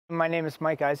My name is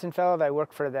Mike Eisenfeld. I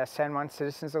work for the San Juan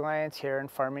Citizens Alliance here in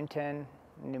Farmington,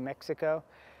 New Mexico.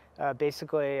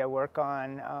 Basically, I work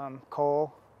on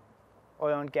coal,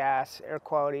 oil and gas, air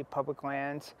quality, public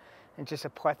lands, and just a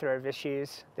plethora of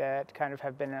issues that kind of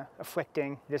have been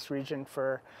afflicting this region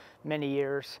for many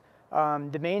years.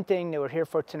 The main thing that we're here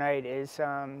for tonight is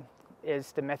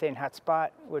the methane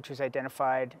hotspot, which was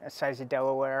identified as size of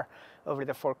Delaware over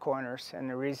the Four Corners. And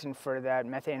the reason for that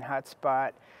methane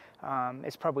hotspot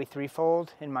is probably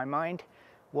threefold in my mind.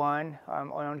 One,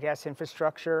 oil and gas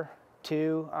infrastructure.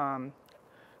 Two,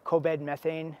 coal bed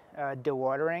methane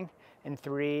dewatering. And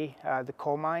three, the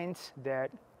coal mines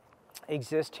that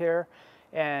exist here.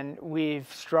 And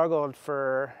we've struggled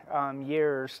for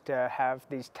years to have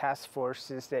these task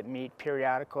forces that meet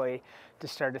periodically to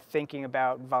start thinking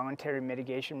about voluntary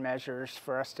mitigation measures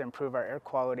for us to improve our air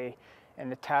quality. And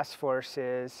the task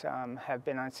forces have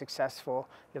been unsuccessful.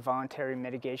 The voluntary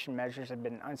mitigation measures have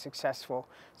been unsuccessful.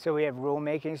 So we have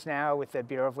rulemakings now with the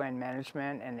Bureau of Land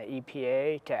Management and the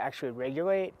EPA to actually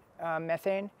regulate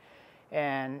methane.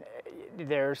 And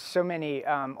there's so many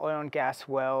oil and gas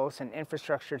wells and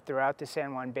infrastructure throughout the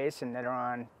San Juan Basin that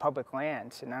are on public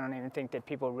lands. And I don't even think that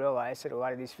people realize that a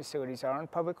lot of these facilities are on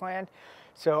public land.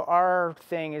 So our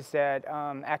thing is that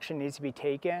action needs to be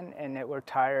taken, and that we're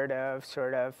tired of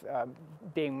sort of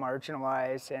being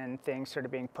marginalized and things sort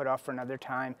of being put off for another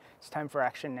time. It's time for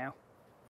action now.